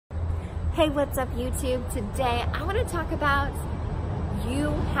Hey, what's up YouTube? Today I want to talk about you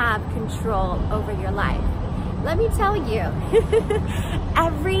have control over your life. Let me tell you,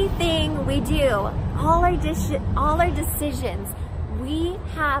 everything we do, all our decisions, we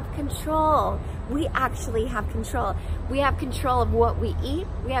have control. We actually have control. We have control of what we eat.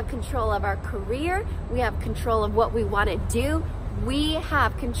 We have control of our career. We have control of what we want to do. We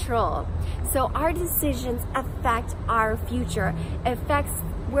have control. So our decisions affect our future, affects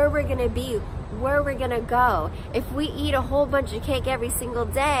where we're gonna be, where we're gonna go. If we eat a whole bunch of cake every single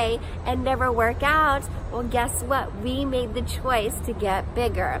day and never work out, well, guess what? We made the choice to get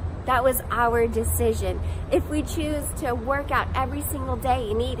bigger. That was our decision. If we choose to work out every single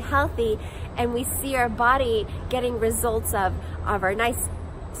day and eat healthy, and we see our body getting results of our nice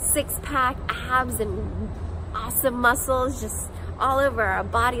six-pack abs and awesome muscles just all over our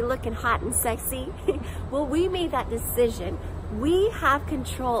body looking hot and sexy, well, we made that decision. We have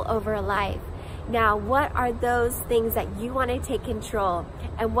control over life. Now, what are those things that you want to take control,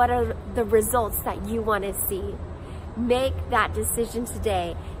 and what are the results that you want to see? Make that decision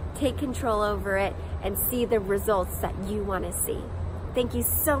today. Take control over it and see the results that you want to see. Thank you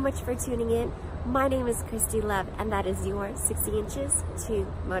so much for tuning in. My name is Christy Love, and that is your 60 Inches to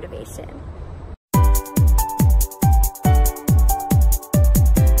Motivation.